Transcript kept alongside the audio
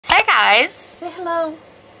guys! Say hello.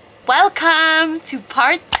 Welcome to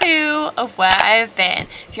part 2 of where I've been.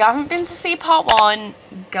 If you haven't been to see part 1,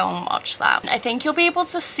 go and watch that. I think you'll be able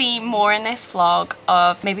to see more in this vlog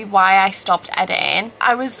of maybe why I stopped editing.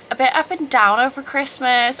 I was a bit up and down over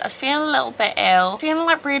Christmas. I was feeling a little bit ill, feeling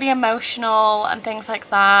like really emotional and things like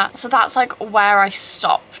that. So that's like where I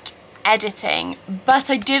stopped editing, but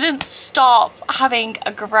I didn't stop having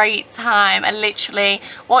a great time. And literally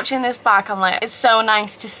watching this back, I'm like, it's so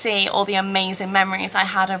nice to see all the amazing memories I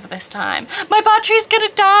had over this time. My battery's gonna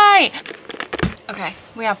die. Okay,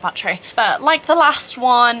 we have battery. But like the last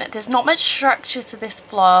one, there's not much structure to this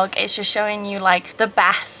vlog. It's just showing you like the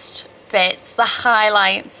best bits, the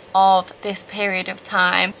highlights of this period of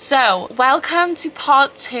time. So welcome to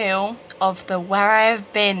part 2 of the where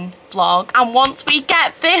I've been vlog, and once we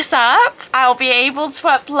get this up I'll be able to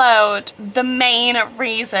upload the main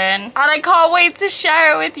reason, and I can't wait to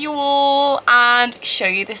share it with you all and show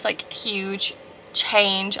you this like huge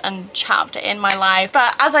change and chapter in my life.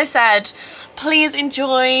 But as I said, please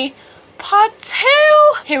enjoy part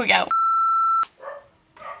 2. Here we go.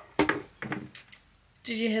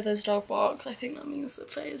 Did you hear those dog barks? I think that means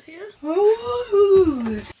that Faye is here.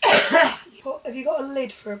 Ooh. Have you got a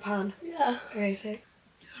lid for a pan? Yeah. Okay, so.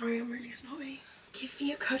 Sorry, I'm really snotty. Give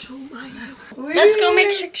me a cuddle, Milo. Let's go make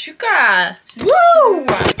shakshuka. Woo!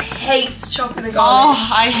 I hate chopping the garlic.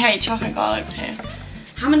 Oh, I hate chopping garlic too.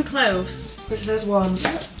 How many cloves? This says 1.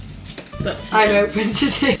 But 2. I'm open to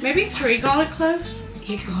 2. Maybe 3 garlic cloves?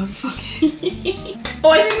 You go on, fuck it. Oh,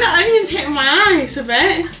 I think the onion's hitting my eyes a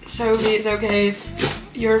bit. Sophie, it's okay if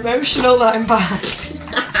you're emotional that I'm back.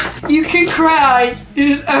 You can cry. It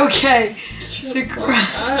is okay to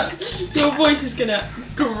cry. Your voice is gonna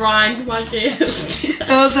grind my gears.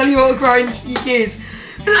 I'll tell you what will grind your gears.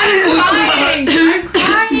 I'm crying! I'm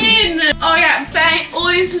crying! Oh yeah, Faye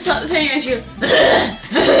always does that thing as you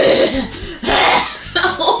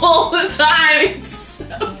all the time. It's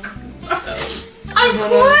so gross. I'm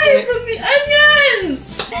crying from the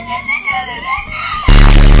onions!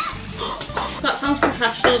 That sounds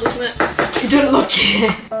professional, doesn't it? You don't look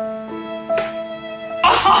it.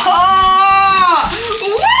 Oh!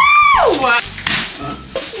 Woo!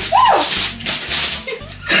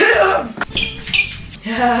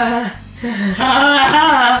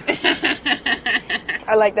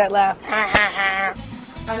 I like that laugh.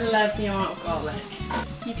 I love the amount of garlic.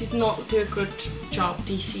 You did not do a good job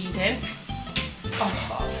de-seeding. Oh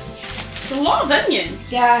god. It's a lot of onion.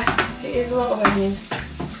 Yeah, it is a lot of onion.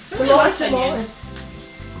 It's a really lot like of tomato.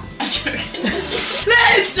 I'm joking.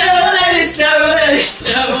 Let it snow, let it snow, let it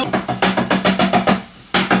snow.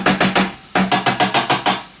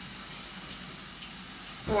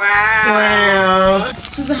 Wow.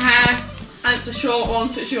 There's a hair, and it's a short one,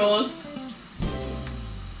 so it's yours.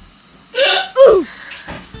 Ooh.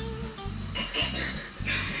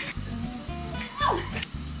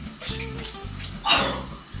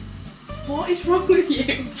 What is wrong with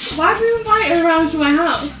you? Why do you invite her around to my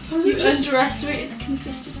house? You underestimated the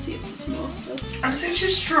consistency of the tomato. I'm such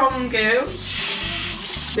a strong girl.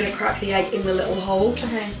 I'm gonna crack the egg in the little hole.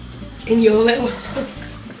 Okay. In your little hole.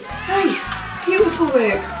 Nice. Beautiful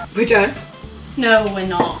work. We're done. No, we're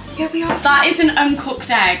not. Yeah, we are. That is an uncooked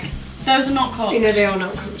egg. Those are not cooked. You know they are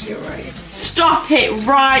not cooked, you're right. Stop it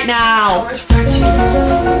right now. How much protein?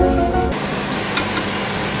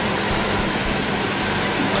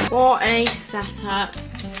 What a setup.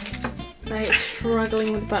 They're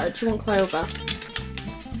struggling with butter. Do you want clover?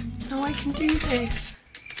 No, I can do this.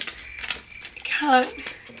 I can't.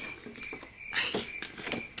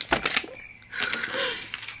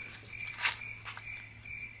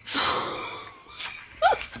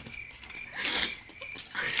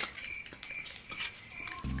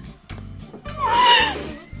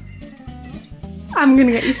 I'm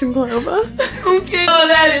gonna get you some clover. Okay. Oh,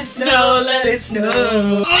 let it snow, let it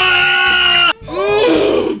snow.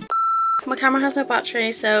 My camera has no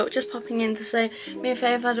battery, so just popping in to say me and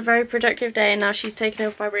Faye have had a very productive day and now she's taken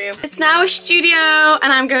over my room. It's now a studio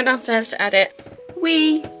and I'm going downstairs to edit.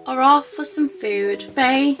 We are off for some food.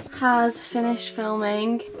 Faye has finished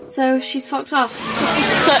filming, so she's fucked off. This is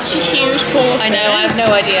such a huge portion. I know, I have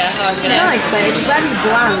no idea how I'm gonna... Like, babe, very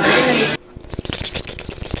bland.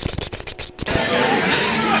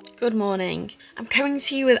 Good morning. I'm coming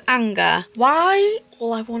to you with anger. Why?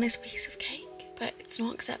 All I want is a piece of cake, but it's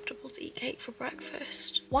not acceptable to eat cake for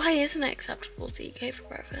breakfast. Why isn't it acceptable to eat cake for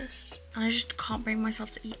breakfast? And I just can't bring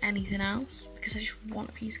myself to eat anything else because I just want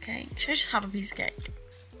a piece of cake. Should I just have a piece of cake?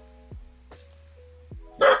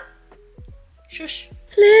 Shush.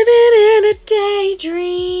 Living in a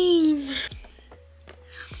daydream.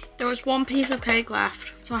 There was one piece of cake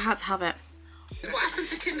left, so I had to have it.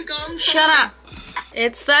 happened to kindergarten? Shut up.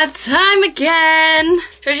 It's that time again.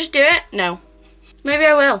 Should I just do it? No. Maybe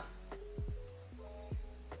I will.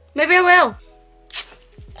 Maybe I will.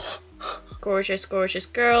 Gorgeous, gorgeous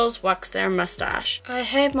girls wax their mustache. I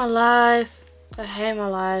hate my life. I hate my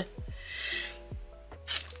life.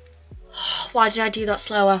 Why did I do that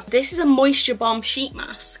slower? This is a moisture bomb sheet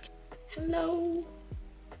mask. Hello.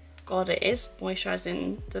 God, it is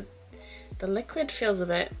moisturising. The liquid feels a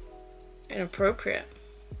bit inappropriate.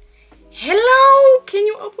 Hello, can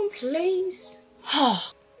you open please?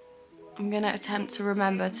 I'm gonna attempt to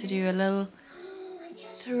remember to do a little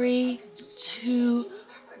 3, 2,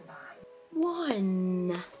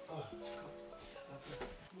 1.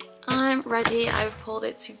 I'm ready, I've pulled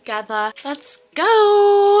it together. Let's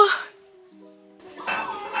go!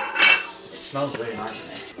 It smells really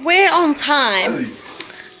nice. We're on time.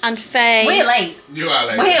 And Faye. We're late. You are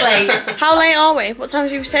late. We're late. How late are we? What time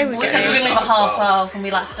did you say we were We said we were getting? leave at 12:30 and we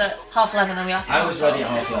left at 11:30 and we left at I was ready at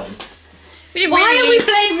 11:30. We didn't Why really are we leave.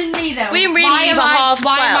 blaming me though? We didn't really leave at half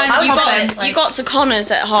 12. You got to Connor's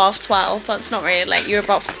at half 12. That's not really late. You were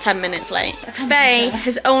about 10 minutes late. Faye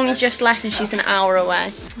has only just left and she's an hour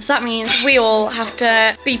away. So that means we all have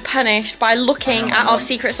to be punished by looking at our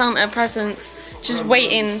Secret Santa presents, just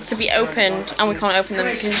waiting to be opened, and we can't open them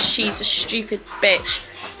because she's a stupid bitch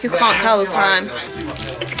who can't tell the time.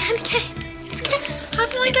 It's a candy cane. It's a candy. How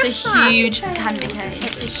did I guess that? It's a huge candy cane.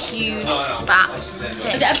 It's a huge fat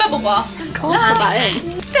thing. Is it a bubble bar? Can't put that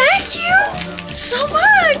in. Thank you so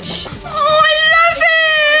much. Oh, I love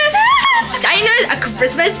it. A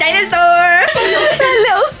Christmas dinosaur.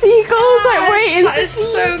 Little seagulls like waiting to see.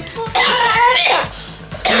 So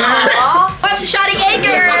What's a shotty gay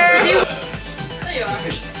girl? There you are.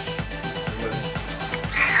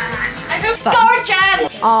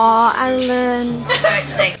 Gorgeous. Aw, Ellen.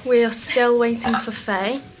 We are still waiting for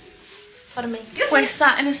Faye. Pardon me. We're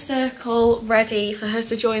sat in a circle ready for her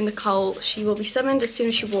to join the cult. She will be summoned as soon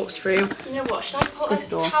as she walks through. You know what, should I put This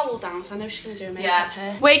door. towel down so I know she's going to do a makeup Yeah.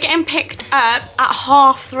 here. We're getting picked up at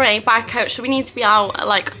 3:30 by a coach, so we need to be out at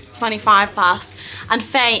like 25 past. And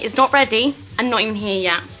Faye is not ready and not even here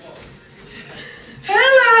yet.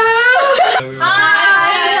 Hello!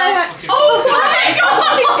 Hi. Oh my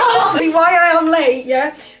god! Why I am late,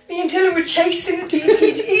 yeah? Me and Dylan were chasing a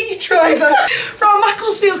DPD driver from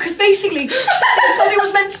Macclesfield because basically they said it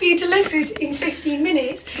was meant to be delivered in 15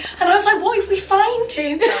 minutes. And I was like, what if we find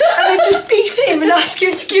him and then just beep him and ask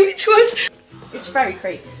him to give it to us? It's very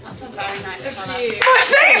creepy. That's a very nice colour. My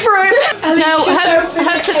favourite! No,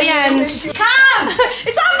 hooks at the end. Cam!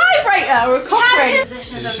 Is that a vibrator or a cock ring?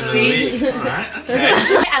 Positions of the week. Right,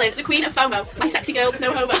 okay. Ellen, the queen of FOMO, my sexy girl,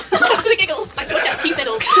 no homo. To the giggles, like your jet ski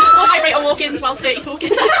fiddles. Or vibrator walk-ins whilst dirty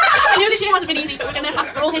talking. I know this year hasn't been easy, but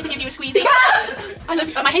we're all here to give you a squeezy. I love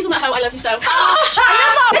you, my hazelnut hoe, I love you so.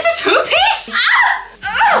 It's a two-piece?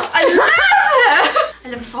 I love it! I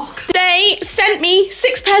love a sock. They sent me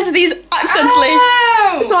 6 pairs of these accidentally.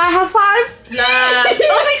 Oh. So I have 5. No. I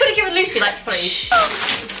love how you could have given Lucy like 3.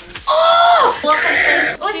 Oh!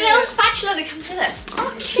 Oh, it's a little spatula that comes with it.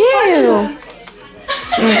 Oh, cute.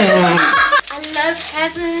 I love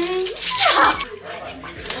presents.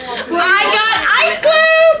 I got ice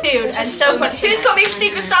globe! Dude, and so fun. Who's got me for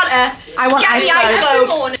Secret Santa? I want Get ice me ice globes.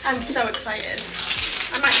 globes. I'm so excited.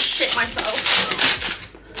 I might shit myself.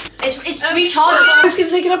 It's I rechargeable. was going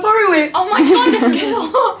to say, can I borrow it? Oh my god, this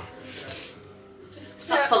girl.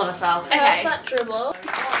 So full of herself. Okay. That dribble.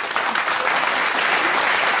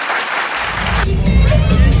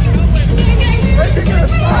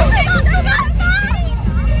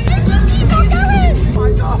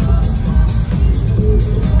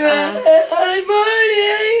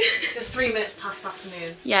 You're 3 minutes past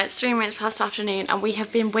afternoon. Yeah, it's 3 minutes past afternoon and we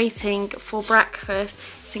have been waiting for breakfast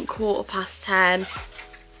since 10:15.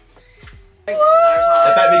 There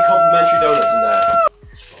better be complimentary donuts in there.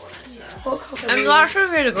 I'm actually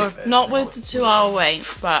really good. Not with the 2-hour wait,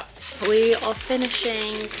 but We are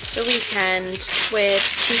finishing the weekend with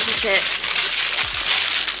cheesy chips.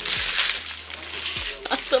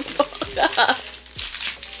 That's the fuck.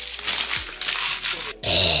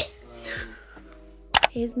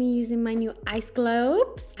 Here's me using my new ice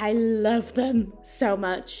globes. I love them so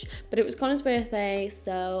much. But it was Connor's birthday,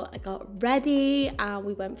 so I got ready and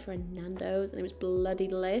we went for a Nando's and it was bloody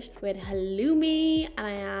delish. We had halloumi and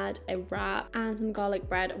I had a wrap and some garlic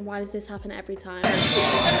bread. And why does this happen every time?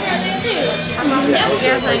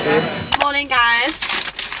 Morning, guys.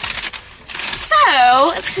 So,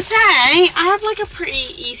 So today I have like a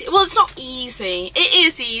pretty easy, well it's not easy, it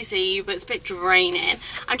is easy but it's a bit draining.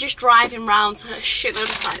 I'm just driving around to a shitload of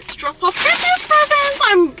sites to drop off Christmas presents.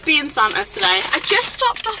 I'm being Santa today. I just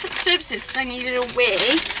stopped off at the services because I needed a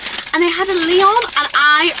wee and they had a Leon and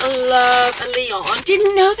I love a Leon.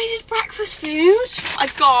 Didn't know they did breakfast food.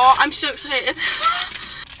 I'm so excited.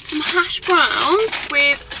 Some hash browns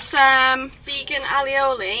with some vegan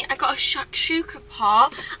alioli. I got a shakshuka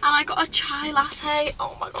pot and I got a chai latte.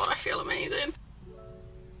 Oh my god, I feel amazing.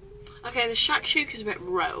 Okay, the shakshuka is a bit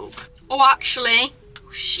rogue. Oh, actually,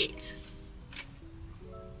 oh shit.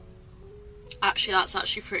 Actually, that's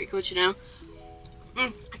actually pretty good, you know.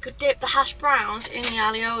 I could dip the hash browns in the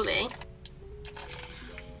alioli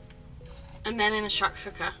and then in the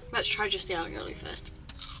shakshuka. Let's try just the alioli first.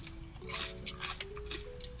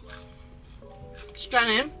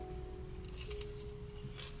 Stunning.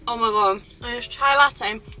 Oh my god. And it's chai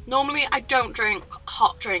latte. Normally I don't drink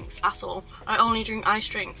hot drinks at all. I only drink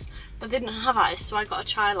iced drinks. But they didn't have ice, so I got a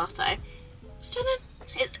chai latte. Stunning.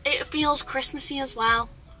 It feels Christmassy as well.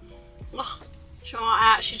 Oh, do you know what?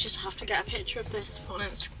 I actually just have to get a picture of this to put on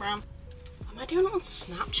Instagram. Am I doing it on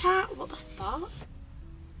Snapchat? What the fuck?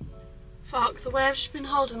 Fuck, the way I've just been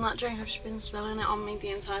holding that drink, I've just been spilling it on me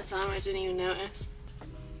the entire time. I didn't even notice.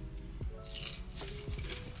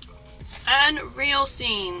 Unreal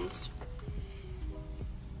scenes.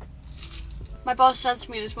 My boss said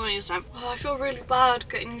to me this morning, he was like, oh, I feel really bad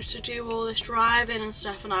getting you to do all this driving and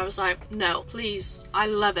stuff, and I was like, no, please, I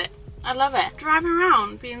love it. I love it. Driving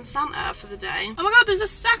around, being Santa for the day. Oh my god, there's a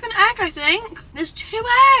second egg, I think. There's 2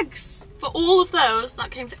 eggs. For all of those,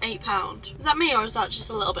 that came to £8. Is that me or is that just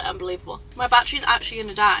a little bit unbelievable? My battery's actually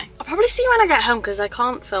gonna die. I'll probably see you when I get home because I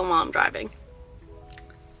can't film while I'm driving.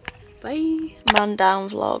 Bye. Man down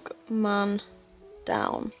vlog. Man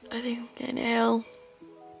down. I think I'm getting ill.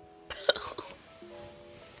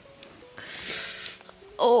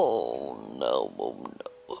 Oh no, Mum, no.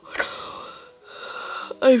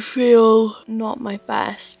 I feel not my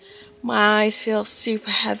best. My eyes feel super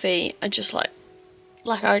heavy. I just like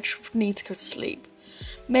I just need to go to sleep.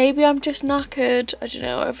 Maybe I'm just knackered. I don't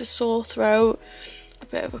know. I have a sore throat, a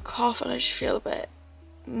bit of a cough, and I just feel a bit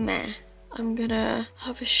meh. I'm gonna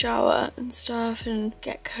have a shower and stuff and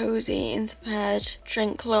get cozy into bed,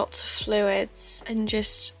 drink lots of fluids and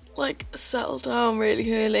just like settle down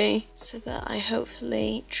really early so that I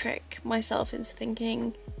hopefully trick myself into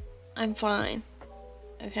thinking I'm fine.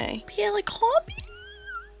 Okay. Yeah, like hobby.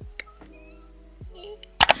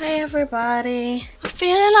 Hey everybody. I'm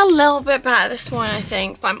feeling a little bit better this morning, I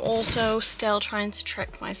think, but I'm also still trying to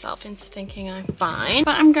trick myself into thinking I'm fine.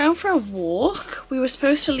 But I'm going for a walk. We were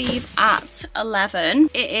supposed to leave at 11.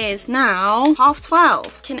 It is now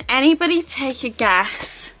 12:30. Can anybody take a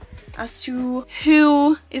guess as to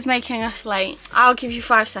who is making us late? I'll give you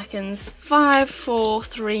 5 seconds. 5, 4,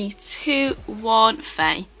 3, 2, 1,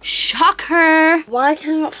 Faye. Shocker! Why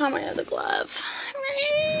can I not find my other glove?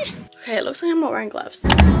 Okay, it looks like I'm not wearing gloves.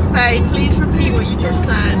 Faye, please repeat what you just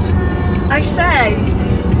said. I said,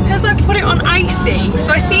 because I've put it on icy,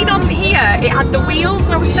 so I seen on here it had the wheels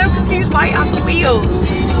and I was so confused why it had the wheels.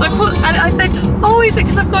 So I said, oh, is it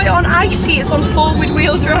because I've got it on icy, it's on forward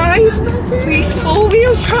wheel drive? Please, forward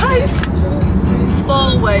wheel drive.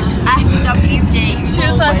 Forward, FWD,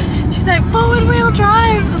 forward. She's like, forward wheel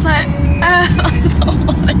drive. I was like, that's not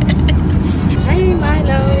what it is. Hey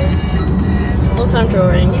Milo. Also I'm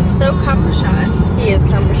drawing. He's so camera shy. He is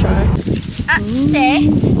camera shy. Sit.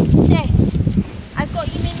 I've got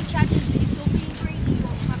you mini chargers, but you've done being greedy, you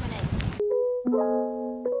won't have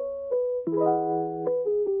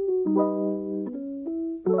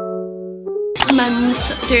any. Mum's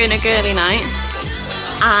doing a girly night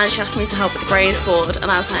and she asked me to help with the braise board and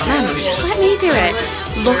I was like, Mum, just let me do it.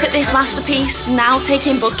 Look at this masterpiece, now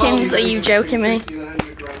taking bookings. Are you joking me?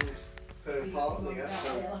 100 grand per part, I guess,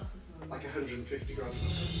 so like 150 grand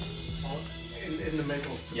in the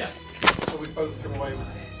middle. Yeah. So we both come away with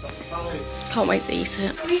something value. Can't wait to eat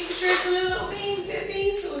it. We used to dress a little bit of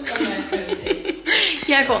beans or something.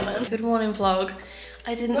 Yeah, go on then. Good morning vlog.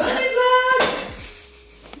 I didn't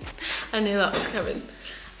I knew that was coming.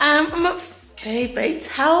 I'm at Faye Bates'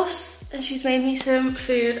 house and she's made me some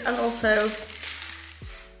food and also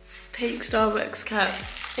fake Starbucks cup.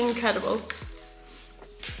 Incredible.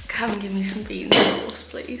 Come give me some bean sauce,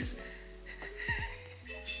 please.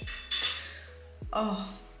 Oh.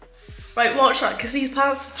 Right, watch that, because these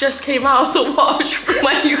pants just came out of the wash from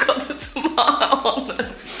when you got the tomato on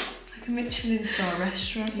them. Like a Michelin star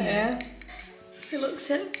restaurant. Yeah. It looks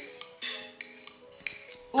it.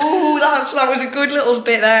 Ooh, that was a good little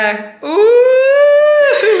bit there. Ooh!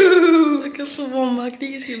 Look up for one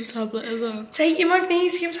magnesium tablet as well. Take your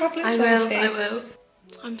magnesium tablet, Sophie. I will.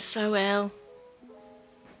 I'm so ill.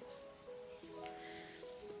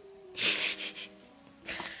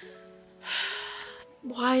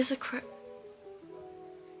 Why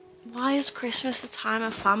is Christmas a time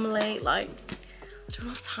of family? Like, I don't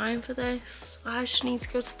have time for this. I just need to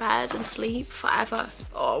go to bed and sleep forever.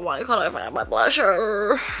 Oh my god, I've had my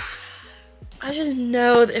blusher. I just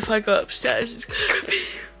know that if I go upstairs, it's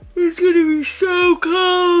gonna be so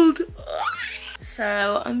cold.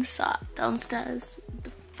 So I'm sat downstairs with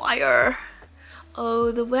the fire.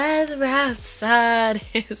 Oh, the weather outside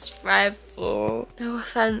is frightful. No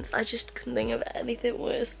offense, I just couldn't think of anything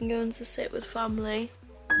worse than going to sit with family.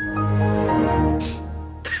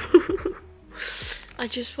 I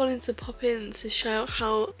just wanted to pop in to shout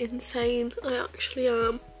how insane I actually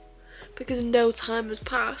am, because no time has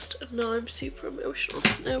passed and now I'm super emotional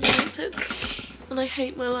for no reason, and I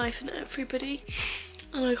hate my life and everybody,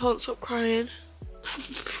 and I can't stop crying.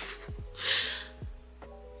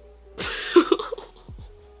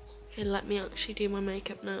 Okay, let me actually do my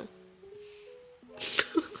makeup now.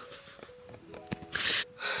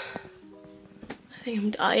 I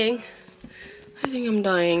think I'm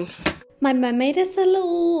dying. My mum made us a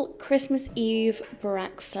little Christmas Eve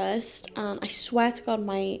breakfast, and I swear to God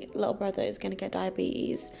my little brother is going to get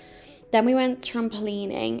diabetes. Then we went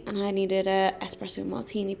trampolining and I needed a espresso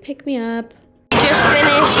martini pick me up. We just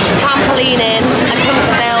finished trampolining. I couldn't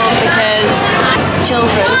film because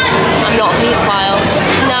children, I'm not a paedophile.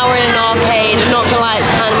 Now we're in an arcade. I'm not gonna lie, it's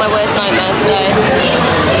kind of my worst nightmare today.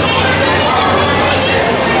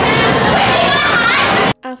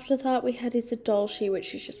 After that we headed to Dolce,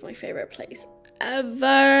 which is just my favourite place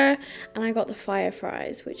ever, and I got the fire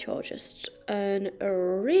fries, which are just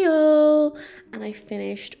unreal, and I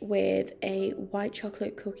finished with a white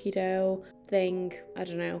chocolate cookie dough thing, I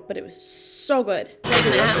don't know, but it was so good.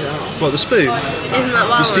 What, the spoon? Isn't that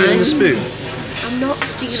well? You're stealing the spoon? I'm not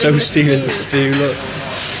stealing So the stealing the spoon, look.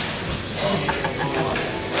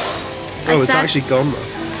 Oh, it's actually gone though.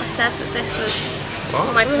 I said that this was Oh,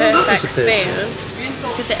 my perfect that's a picture. spoon,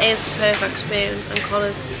 because it is the perfect spoon, and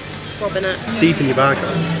Connor's robbing it. It's deep in your bag,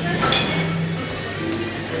 though.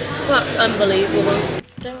 That's unbelievable.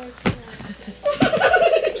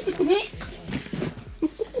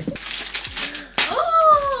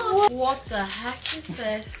 Oh, what the heck is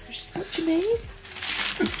this? What do you mean?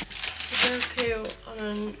 Sudoku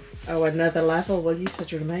on. Oh, another level. Well, you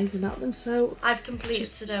said you're amazing at them, so I've completed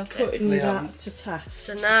Sudoku. putting you that to test.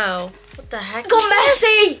 So now, what the heck? Got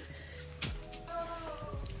messy!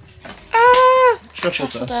 Truffle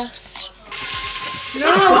Truffle dust. dust. No!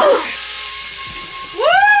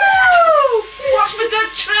 Woo! Watch the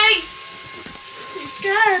good tree! You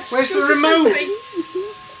scared? Where's the remote?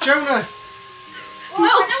 Jonah! I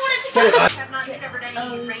don't want it to go. I have not discovered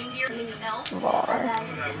any reindeer themselves.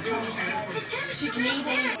 She can eat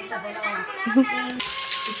it. They try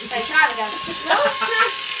to go. No, it's not.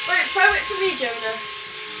 Wait, throw it to me, Jonah.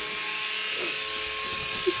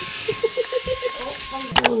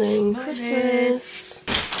 Morning, Christmas.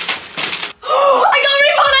 I got a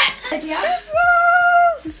roof on it!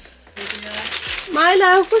 Christmas!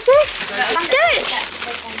 Milo, what's this? Get it!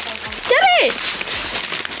 Get it!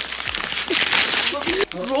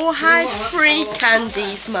 Rawhide free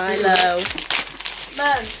candies, Milo.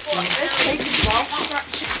 Man, what? This cake is well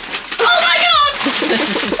scratchy. Oh my god!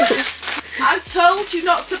 I told you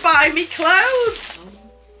not to buy me clothes.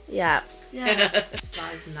 Yeah. That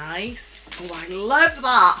is nice. Oh, I love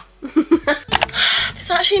that. There's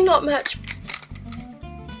actually not much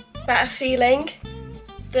better feeling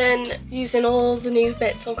than using all the new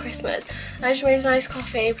bits on Christmas. I just made a nice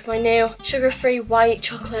coffee with my new sugar-free white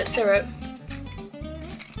chocolate syrup.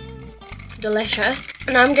 Delicious.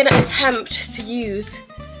 And I'm gonna attempt to use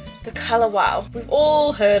the Colour Wow. We've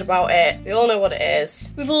all heard about it. We all know what it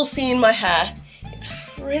is. We've all seen my hair. It's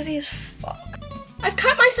frizzy as fuck. I've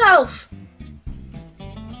cut myself.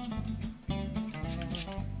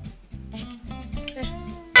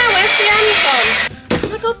 Where's the end gone? Oh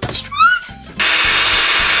my god, the stress!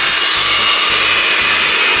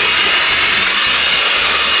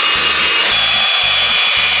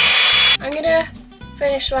 I'm gonna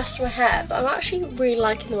finish the rest of my hair, but I'm actually really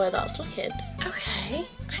liking the way that's looking. Okay,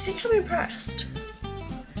 I think I'm impressed.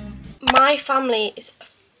 My family is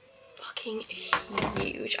fucking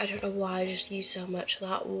huge. I don't know why I just used so much of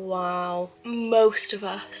that. Wow. Most of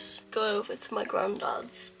us go over to my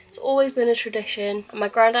granddad's. It's always been a tradition. And my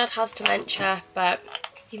granddad has dementia, but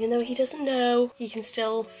even though he doesn't know, he can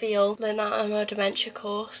still learn that on a dementia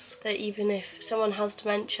course, that even if someone has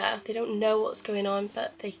dementia, they don't know what's going on,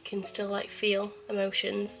 but they can still like feel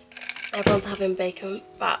emotions. Everyone's having bacon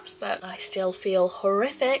wraps, but I still feel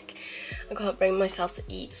horrific. I can't bring myself to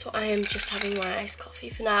eat, so I am just having my iced coffee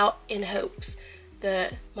for now in hopes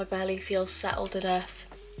that my belly feels settled enough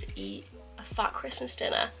to eat a fat Christmas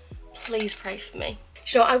dinner. Please pray for me.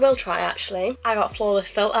 You know what I will try actually? I got flawless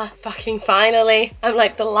filter, fucking finally. I'm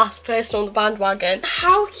like the last person on the bandwagon.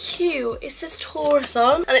 How cute, it says Taurus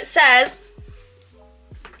on, and it says,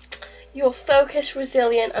 you're focused,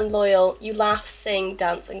 resilient and loyal. You laugh, sing,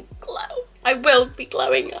 dance and glow. I will be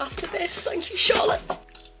glowing after this, thank you Charlotte.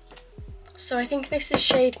 So I think this is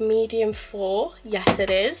shade medium 4, yes it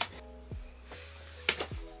is.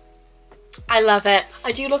 I love it.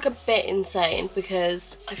 I do look a bit insane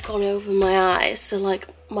because I've gone over my eyes, so like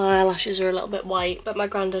my eyelashes are a little bit white, but my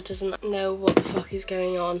granddad doesn't know what the fuck is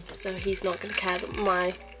going on, so he's not gonna care that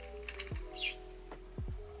my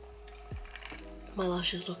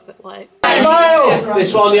lashes look a bit white. Smile!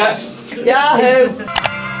 This one, yes. Yahoo!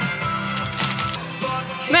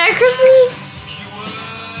 Merry Christmas!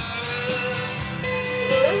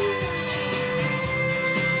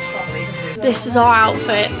 This is our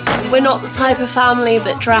outfits. We're not the type of family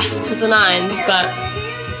that dress to the nines, but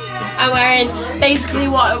I'm wearing basically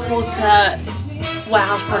what I wore to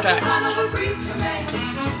Warehouse Project.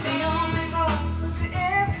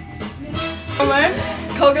 I'm wearing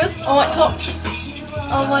Coggers, I white top,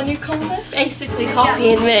 on my new Converse. Basically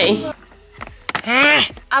copying me.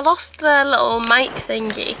 I lost the little mic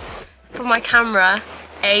thingy from my camera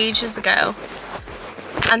ages ago.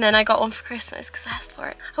 And then I got one for Christmas because I asked for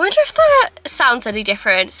it. I wonder if the sound's any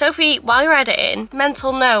different. Sophie, while you're editing,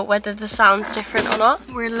 mental note whether the sound's different or not.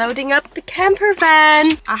 We're loading up the camper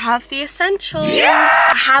van. I have the essentials. Yeah!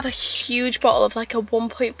 I have a huge bottle of like a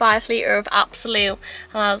 1.5 litre of Absolute.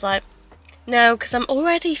 And I was like, no, because I'm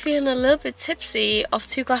already feeling a little bit tipsy off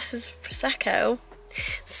 2 glasses of Prosecco.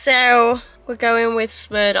 So we're going with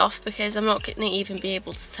Smirnoff because I'm not going to even be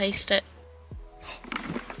able to taste it.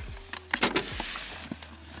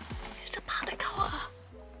 Panna cotta.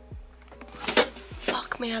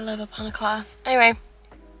 Fuck me, I love a panna cotta. Anyway,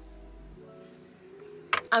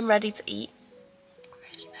 I'm ready to eat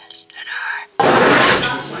Christmas dinner.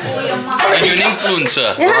 Are you an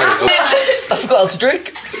influencer? I forgot how to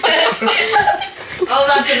drink. Oh,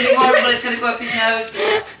 that's going to be horrible, it's going to go up his nose.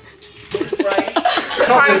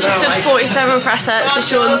 Frank just did 47 press ups, so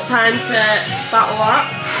Sean's time to battle that.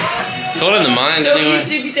 It's all in the mind anyway.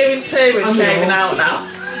 You'd be doing 2 and caving out now.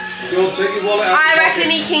 I reckon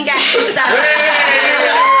he can get to 7.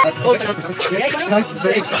 2 sips to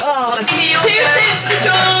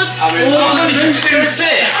George. I mean, 2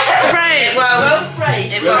 sips. Right. Well,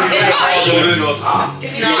 it won't.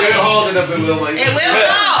 If you do it hard enough, it will, mate. It will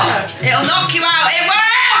not. It'll knock you out. It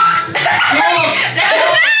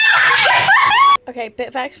will. Okay, bit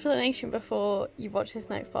of explanation before you watch this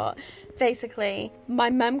next part. Basically, my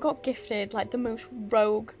mum got gifted like the most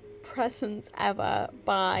rogue presents ever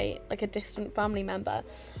by like a distant family member,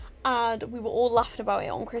 and we were all laughing about it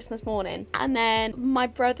on Christmas morning. And then my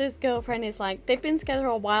brother's girlfriend is like, they've been together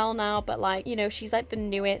a while now, but like, you know, she's like the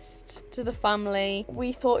newest to the family.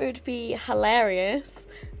 We thought it would be hilarious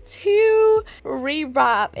to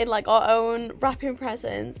rewrap in like our own wrapping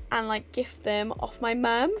presents and like gift them off my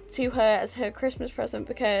mum to her as her Christmas present,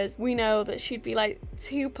 because we know that she'd be like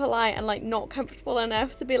too polite and like not comfortable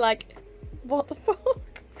enough to be like, what the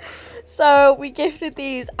fuck. So we gifted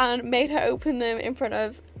these and made her open them in front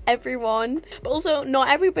of everyone, but also not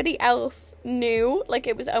everybody else knew. Like,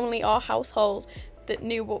 it was only our household that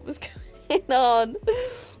knew what was going on.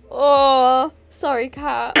 Oh, sorry,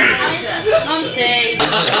 Kat. Monty.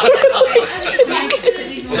 What is it?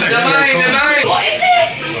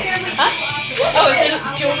 Huh? Oh, it's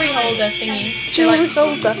a jewellery holder thingy. Jewellery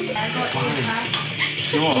holder.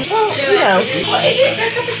 Well, you know. What is it for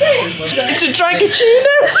a cup of tea? It's a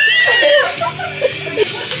Dragachino.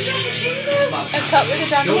 A cup with a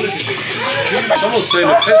dragon. Someone's saying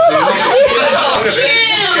the piss.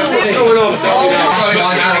 What's going on?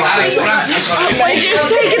 We're just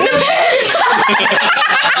taking the piss.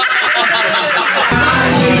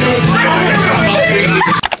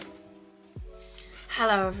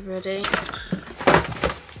 Hello, everybody.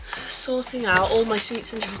 Sorting out all my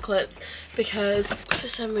sweets and chocolates because for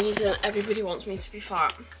some reason everybody wants me to be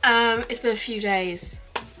fat. It's been a few days.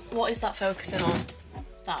 What is that focusing on?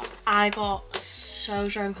 That. I got so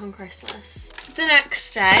drunk on Christmas. The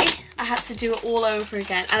next day I had to do it all over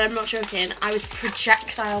again, and I'm not joking, I was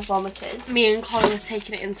projectile vomiting. Me and Connor were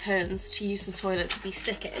taking it in turns to use the toilet to be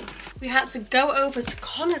sick in. We had to go over to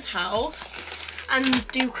Connor's house and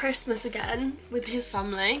do Christmas again with his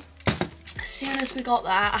family. as soon as we got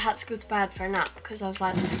there, I had to go to bed for a nap because I was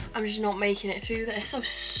like, I'm just not making it through this. I was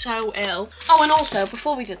so ill. Oh, and also,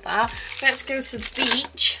 before we did that, we had to go to the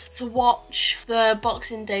beach to watch the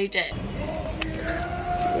Boxing Day dip.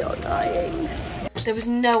 You're dying. There was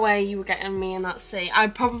no way you were getting me in that sea. I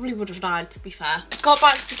probably would have died, to be fair. Got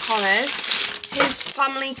back to Connor's. His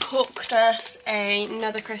family cooked us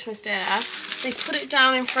another Christmas dinner. They put it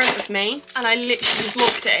down in front of me and I literally just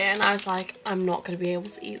looked at it and I was like, I'm not going to be able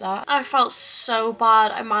to eat that. I felt so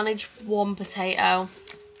bad. I managed one potato.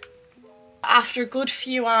 After a good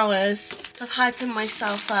few hours of hyping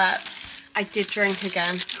myself up, I did drink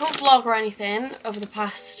again. I couldn't vlog or anything over the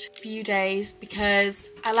past few days because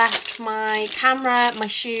I left my camera, my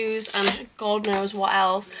shoes and God knows what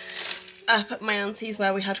else up at my auntie's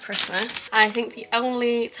where we had Christmas. I think the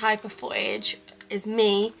only type of footage is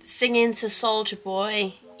me singing to Soulja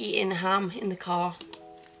Boy eating ham in the car.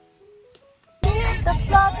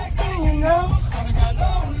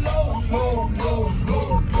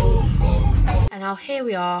 And now here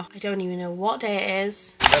we are. I don't even know what day it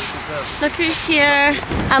is. Look who's here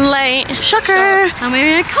and late. Shocker! And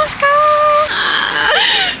we're in Costco!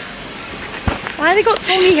 Why they got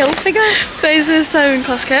Tommy Hilfiger? Basis so in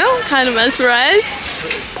Costco, kind of mesmerised.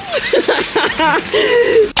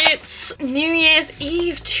 It's New Year's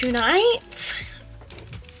Eve tonight.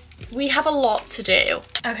 We have a lot to do.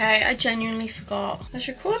 Okay, I genuinely forgot. I was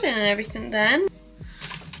recording and everything then.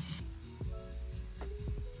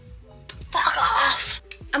 Fuck off!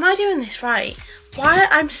 Am I doing this right? Why?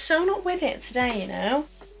 I'm so not with it today, you know?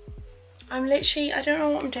 I'm literally, I don't know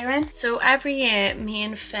what I'm doing. So every year, me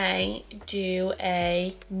and Faye do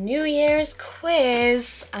a New Year's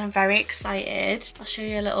quiz and I'm very excited. I'll show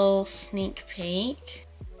you a little sneak peek.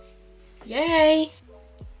 Yay!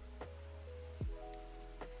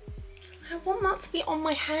 I want that to be on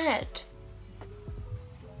my head.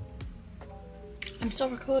 I'm still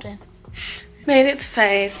recording. Made it to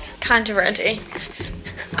Faye's, kind of ready.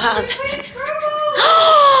 And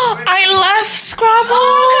I left Scrabble!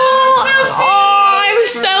 Oh, I'm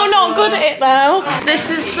so not good at it though. This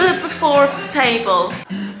is the before of the table.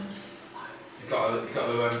 You've got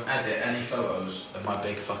to edit any photos of my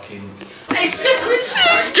big fucking... It's the quiz time!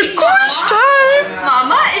 It's the quiz time!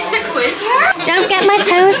 Mama, it's the quiz here! Don't get my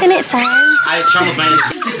toes in it, Faye. I channeled made it.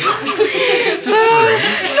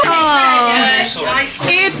 Oh,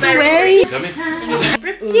 it's the way.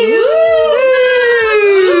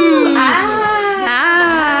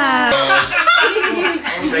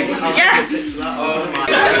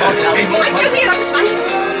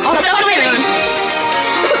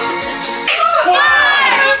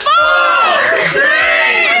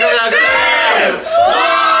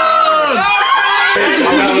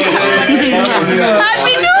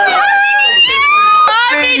 Happy New Year!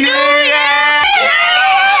 Happy New Year!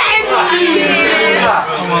 Happy New Year!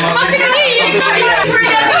 You've got your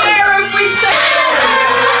freedom here and we say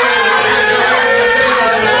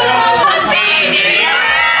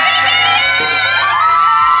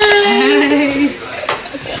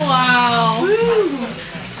wow.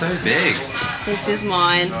 So big. This is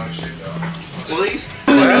mine. What are these?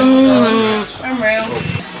 Unreal.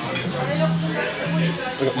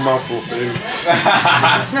 I got mouthful of food.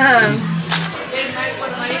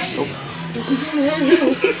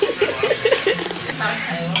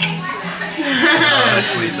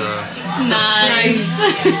 Nice.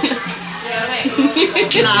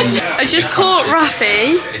 I just caught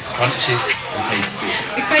Rafi. It's crunchy and tasty.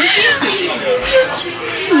 He's just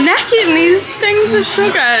necking these things of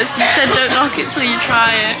sugar. So he said don't knock it till you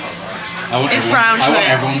try it. It's brown sugar. I want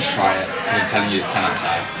everyone to try it. I'm telling you, it's 10 out of 10.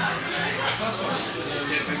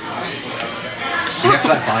 You have to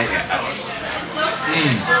like bite it.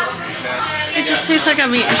 It just tastes like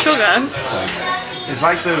I'm eating sugar. So, it's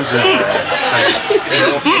like those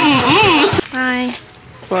Bye.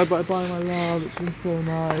 Bye bye bye my love, it's been so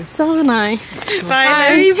nice. So nice.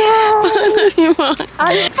 Bye.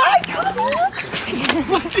 Bye.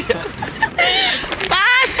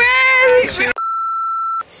 Bye friends.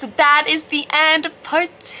 So that is the end of part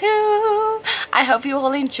 2. I hope you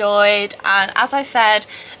all enjoyed, and as I said,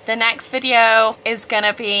 the next video is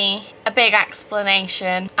gonna be a big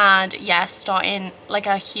explanation and yes, starting like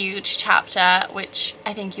a huge chapter, which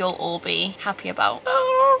I think you'll all be happy about.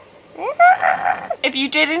 If you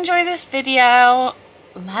did enjoy this video,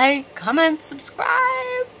 like, comment,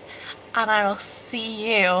 subscribe, and I will see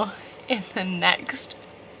you in the next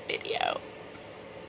video.